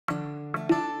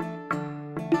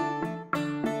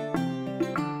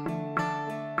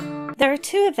There are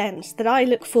two events that I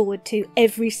look forward to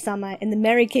every summer in the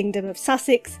merry kingdom of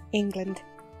Sussex, England.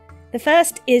 The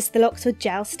first is the Loxwood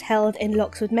Joust held in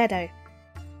Loxwood Meadow.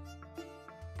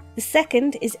 The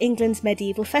second is England's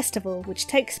medieval festival, which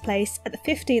takes place at the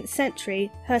 15th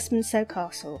century Herstmonceux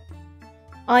Castle.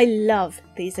 I love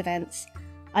these events.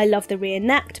 I love the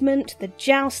reenactment, the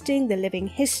jousting, the living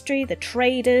history, the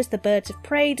traders, the birds of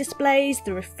prey displays,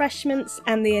 the refreshments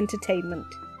and the entertainment.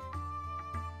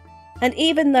 And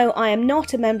even though I am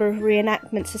not a member of a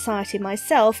reenactment society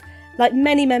myself, like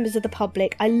many members of the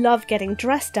public, I love getting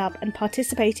dressed up and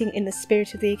participating in the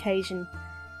spirit of the occasion.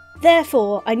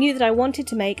 Therefore, I knew that I wanted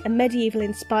to make a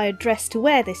medieval-inspired dress to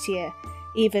wear this year,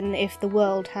 even if the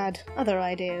world had other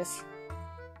ideas.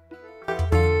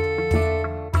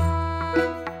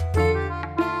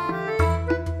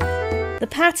 The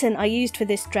pattern I used for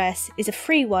this dress is a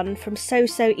free one from So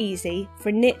Easy for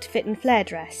a knit, fit and flare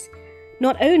dress.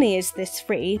 Not only is this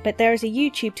free, but there is a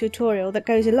YouTube tutorial that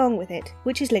goes along with it,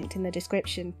 which is linked in the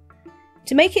description.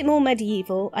 To make it more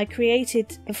medieval, I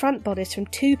created the front bodice from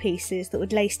two pieces that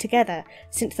would lace together,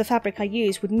 since the fabric I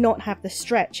used would not have the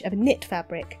stretch of a knit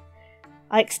fabric.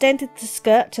 I extended the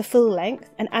skirt to full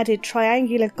length and added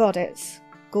triangular gordeaux,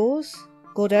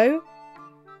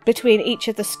 between each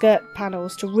of the skirt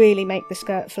panels to really make the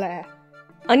skirt flare.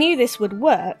 I knew this would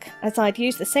work, as I'd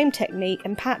used the same technique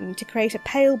and pattern to create a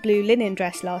pale blue linen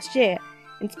dress last year,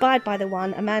 inspired by the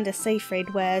one Amanda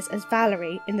Seyfried wears as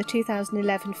Valerie in the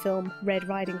 2011 film Red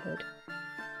Riding Hood.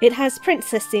 It has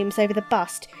princess seams over the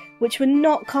bust, which were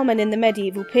not common in the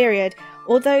medieval period,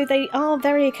 although they are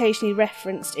very occasionally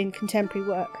referenced in contemporary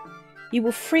work. You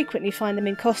will frequently find them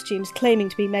in costumes claiming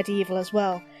to be medieval as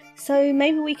well, so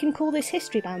maybe we can call this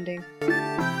history banding.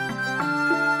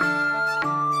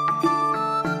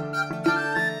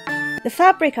 The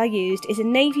fabric I used is a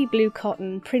navy blue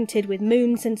cotton printed with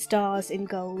moons and stars in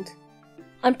gold.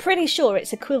 I'm pretty sure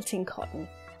it's a quilting cotton,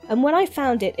 and when I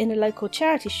found it in a local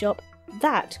charity shop,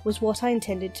 that was what I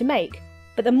intended to make.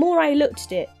 But the more I looked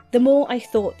at it, the more I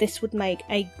thought this would make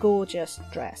a gorgeous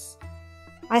dress.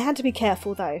 I had to be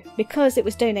careful though, because it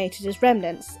was donated as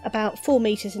remnants, about 4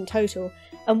 meters in total,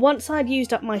 and once I'd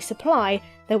used up my supply,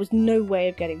 there was no way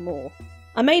of getting more.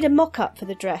 I made a mock-up for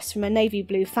the dress from a navy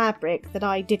blue fabric that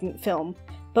I didn't film,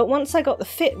 but once I got the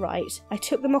fit right, I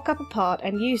took the mock-up apart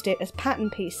and used it as pattern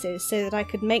pieces so that I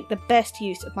could make the best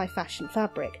use of my fashion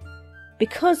fabric.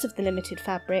 Because of the limited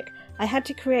fabric, I had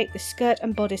to create the skirt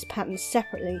and bodice patterns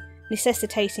separately,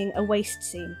 necessitating a waist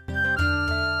seam.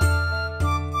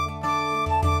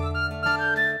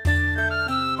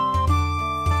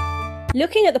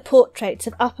 Looking at the portraits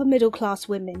of upper middle class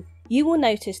women, you will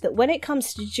notice that when it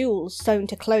comes to jewels sewn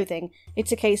to clothing,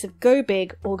 it's a case of go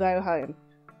big or go home.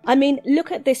 I mean,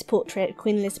 look at this portrait of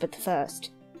Queen Elizabeth I.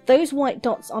 Those white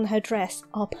dots on her dress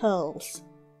are pearls.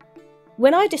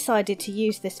 When I decided to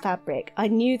use this fabric, I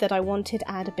knew that I wanted to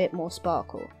add a bit more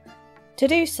sparkle. To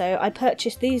do so, I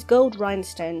purchased these gold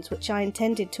rhinestones which I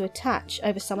intended to attach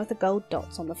over some of the gold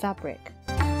dots on the fabric.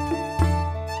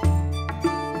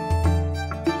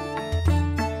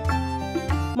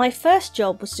 My first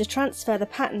job was to transfer the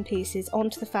pattern pieces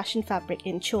onto the fashion fabric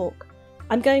in chalk.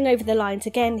 I'm going over the lines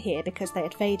again here because they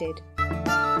had faded.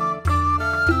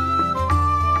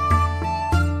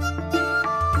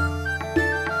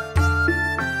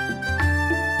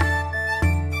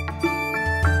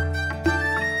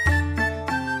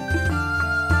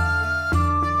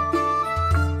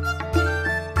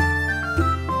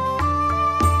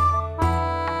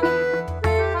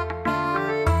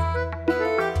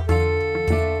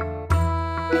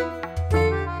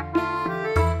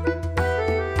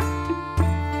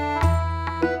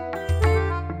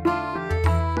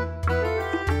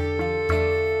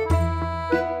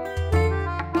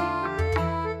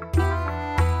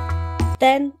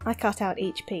 Then I cut out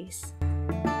each piece.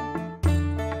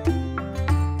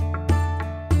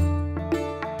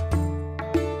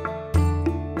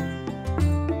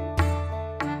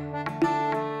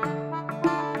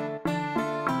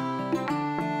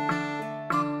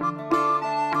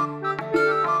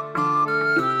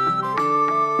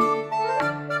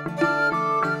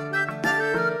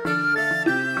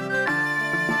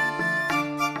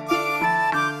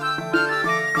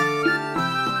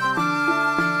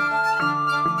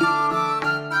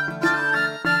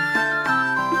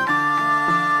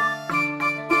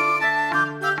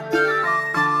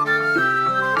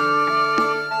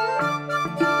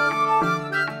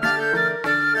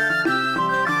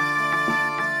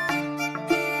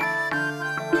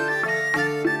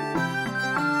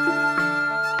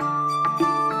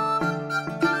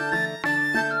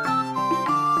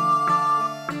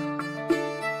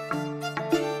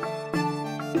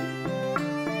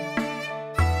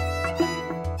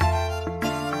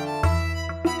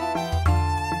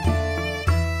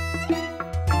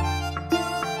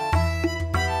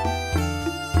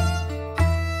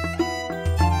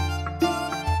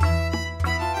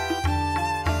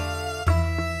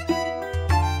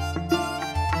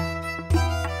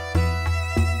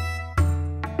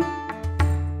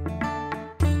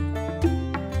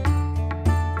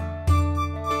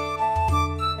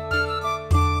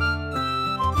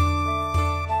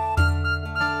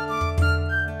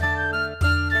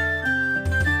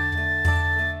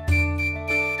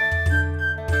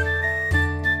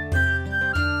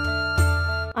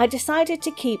 I decided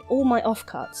to keep all my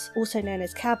offcuts, also known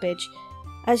as cabbage,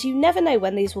 as you never know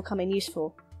when these will come in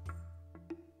useful.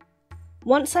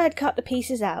 Once I had cut the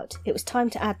pieces out, it was time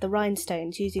to add the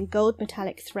rhinestones using gold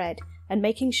metallic thread and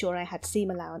making sure I had seam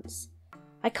allowance.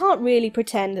 I can't really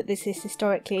pretend that this is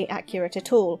historically accurate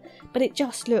at all, but it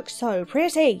just looks so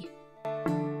pretty!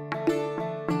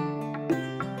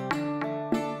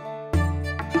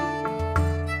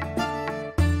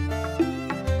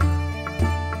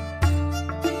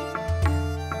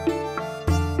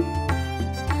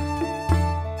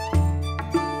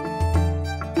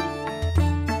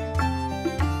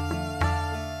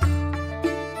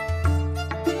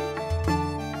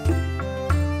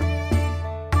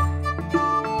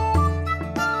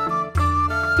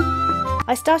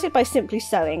 I started by simply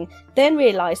sewing, then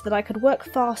realised that I could work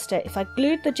faster if I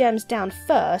glued the gems down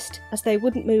first, as they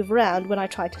wouldn't move around when I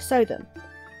tried to sew them.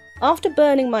 After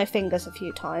burning my fingers a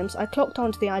few times, I clocked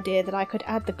onto the idea that I could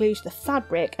add the glue to the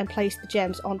fabric and place the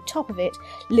gems on top of it,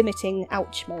 limiting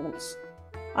ouch moments.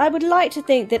 I would like to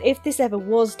think that if this ever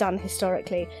was done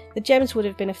historically, the gems would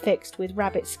have been affixed with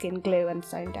rabbit skin glue and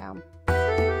sewn down.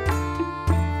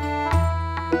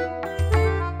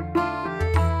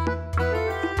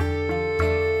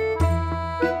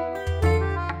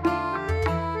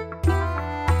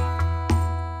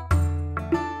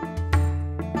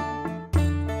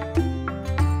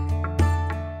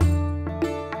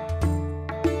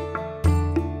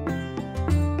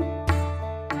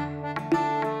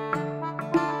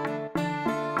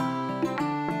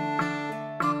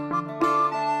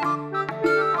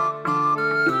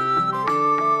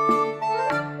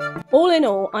 All in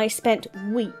all, I spent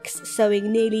weeks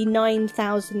sewing nearly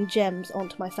 9,000 gems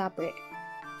onto my fabric.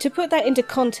 To put that into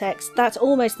context, that's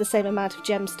almost the same amount of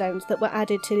gemstones that were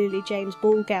added to Lily James'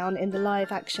 ball gown in the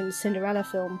live-action Cinderella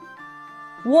film.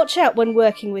 Watch out when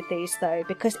working with these though,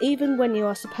 because even when you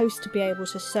are supposed to be able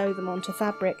to sew them onto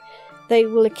fabric, they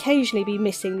will occasionally be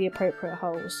missing the appropriate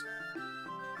holes.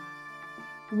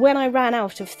 When I ran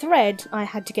out of thread, I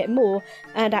had to get more,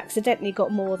 and accidentally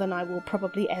got more than I will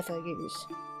probably ever use.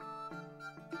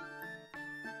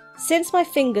 Since my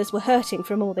fingers were hurting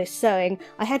from all this sewing,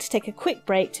 I had to take a quick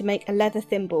break to make a leather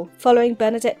thimble, following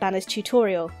Bernadette Banner's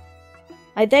tutorial.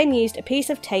 I then used a piece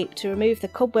of tape to remove the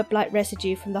cobweb-like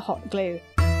residue from the hot glue,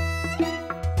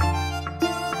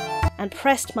 and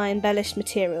pressed my embellished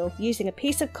material, using a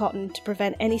piece of cotton to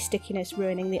prevent any stickiness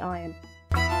ruining the iron.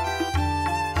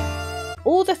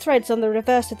 All the threads on the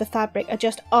reverse of the fabric are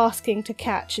just asking to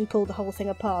catch and pull the whole thing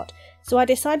apart, so I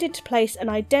decided to place an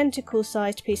identical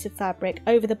sized piece of fabric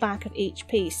over the back of each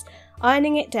piece,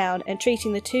 ironing it down and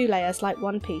treating the two layers like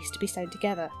one piece to be sewn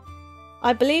together.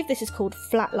 I believe this is called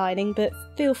flatlining, but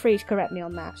feel free to correct me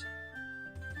on that.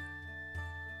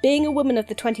 Being a woman of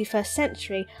the 21st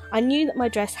century, I knew that my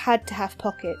dress had to have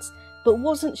pockets, but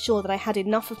wasn't sure that I had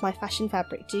enough of my fashion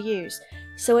fabric to use,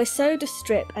 so I sewed a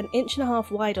strip 1.5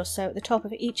 inches wide or so at the top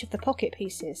of each of the pocket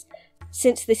pieces,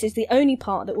 since this is the only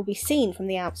part that will be seen from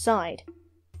the outside.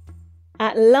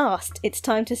 At last, it's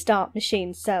time to start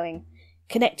machine sewing,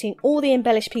 connecting all the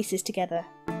embellished pieces together.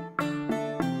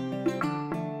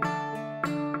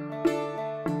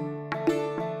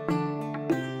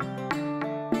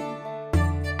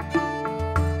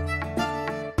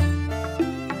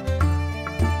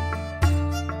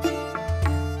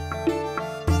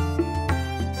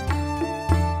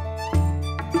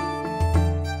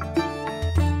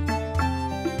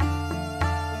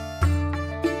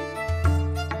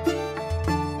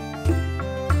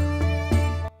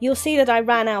 You'll see that I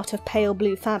ran out of pale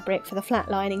blue fabric for the flat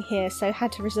lining here, so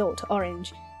had to resort to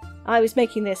orange. I was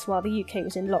making this while the UK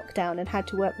was in lockdown and had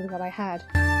to work with what I had.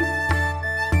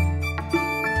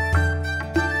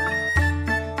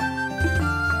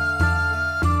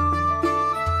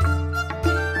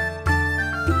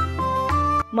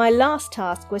 My last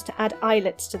task was to add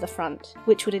eyelets to the front,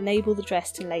 which would enable the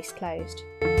dress to lace closed.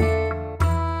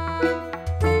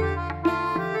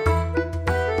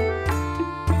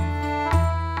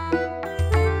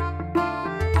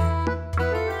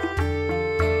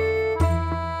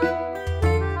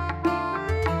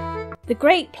 The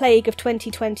Great Plague of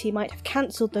 2020 might have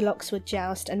cancelled the Loxwood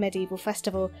Joust and Medieval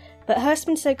Festival, but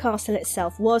Herstmonceux Castle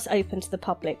itself was open to the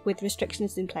public with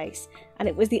restrictions in place, and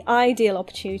it was the ideal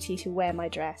opportunity to wear my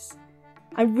dress.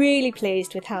 I'm really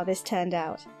pleased with how this turned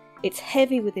out. It's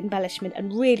heavy with embellishment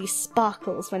and really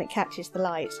sparkles when it catches the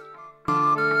light.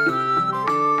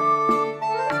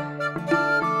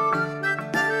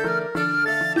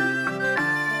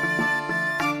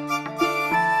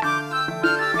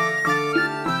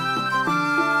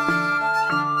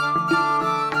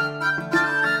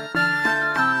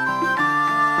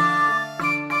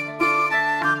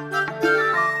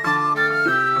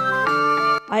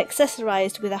 I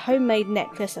accessorised with a homemade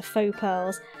necklace of faux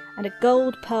pearls and a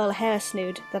gold pearl hair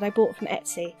snood that I bought from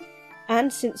Etsy.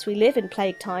 And since we live in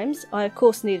plague times, I of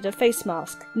course needed a face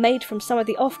mask, made from some of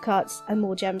the offcuts and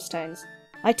more gemstones.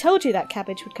 I told you that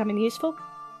cabbage would come in useful.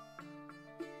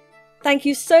 Thank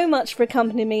you so much for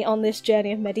accompanying me on this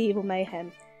journey of medieval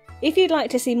mayhem. If you'd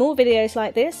like to see more videos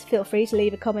like this, feel free to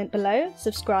leave a comment below,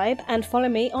 subscribe and follow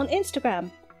me on Instagram.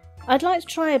 I'd like to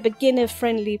try a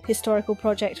beginner-friendly historical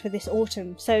project for this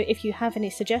autumn, so if you have any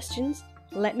suggestions,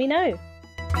 let me know.